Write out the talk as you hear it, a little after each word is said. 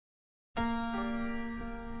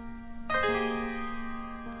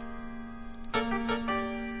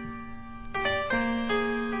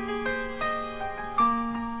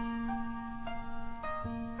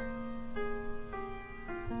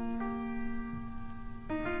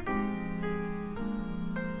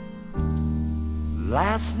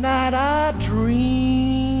Last night I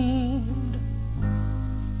dreamed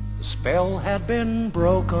the spell had been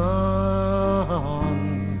broken.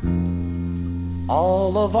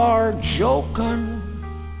 All of our joking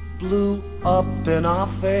blew up in our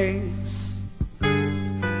face.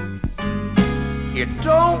 It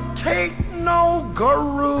don't take no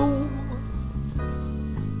guru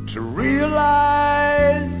to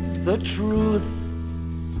realize the truth.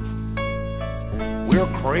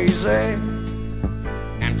 We're crazy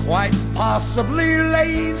and quite possibly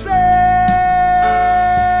lazy.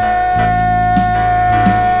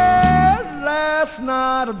 Last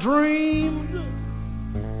night I dreamed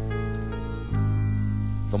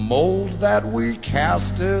the mold that we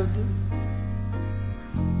casted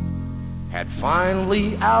had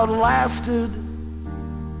finally outlasted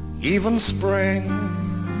even spring.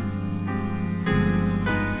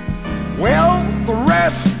 Well, the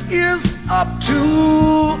rest is up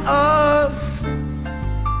to us.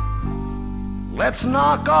 Let's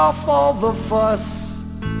knock off all the fuss,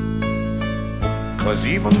 'cause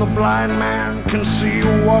even the blind man can see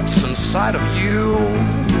what's inside of you.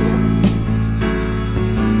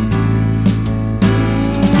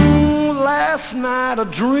 Last night a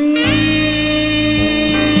dream.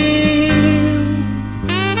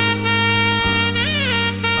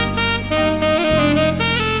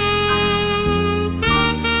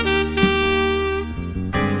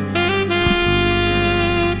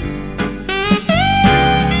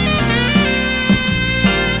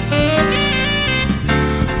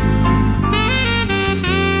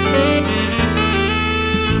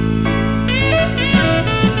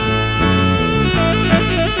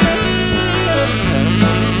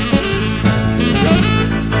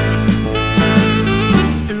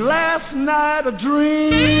 Last night a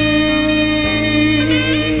dream.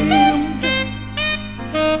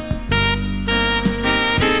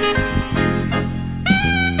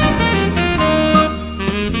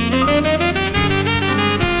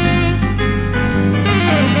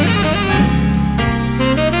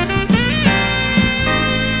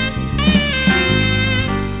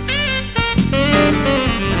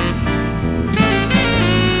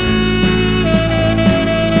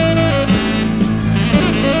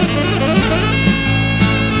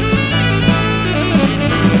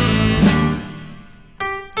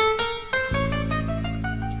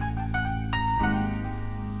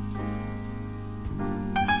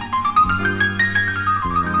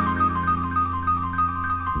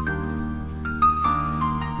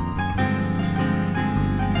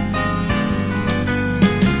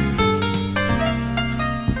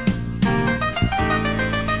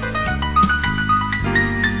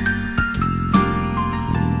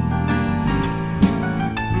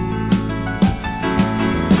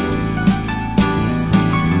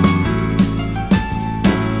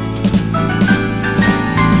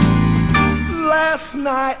 Last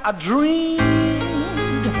night I dreamed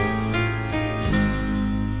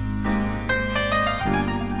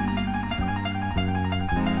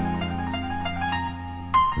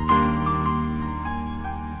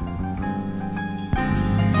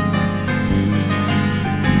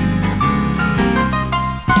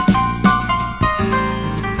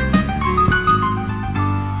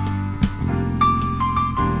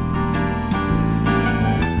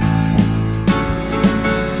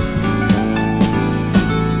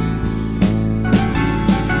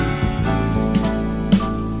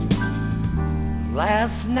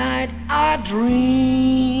Last night I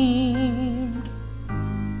dreamed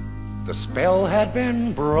the spell had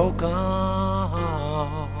been broken,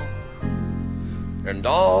 and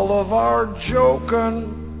all of our joking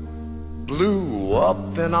blew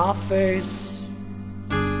up in our face.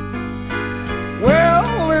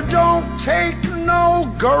 Well, it don't take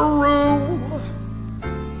no guru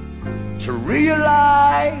to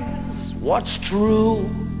realize what's true.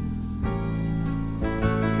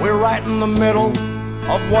 We're right in the middle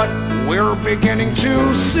of what we're beginning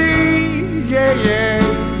to see, yeah, yeah.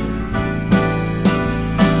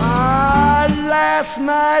 Last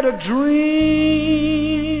night I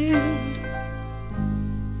dreamed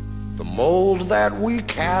the mold that we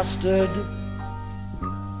casted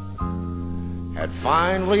had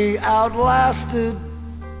finally outlasted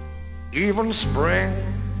even spring.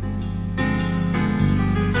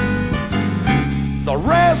 The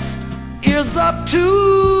rest is up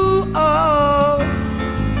to us.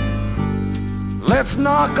 Let's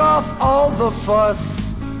knock off all the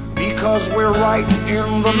fuss, because we're right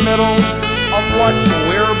in the middle of what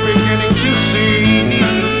we're beginning to see.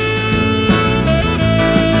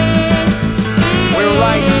 We're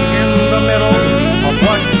right in the middle of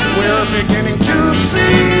what we're beginning to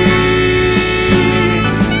see.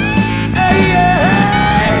 Hey, yeah.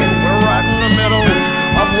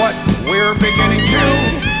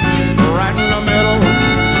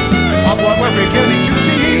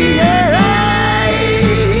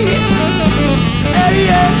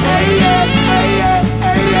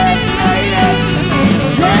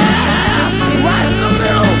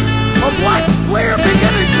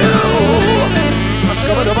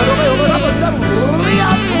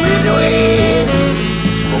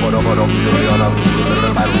 Right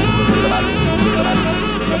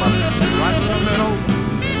in the middle.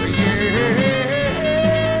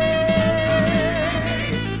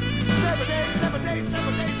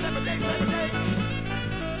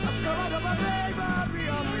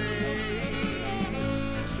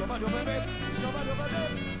 Yeah.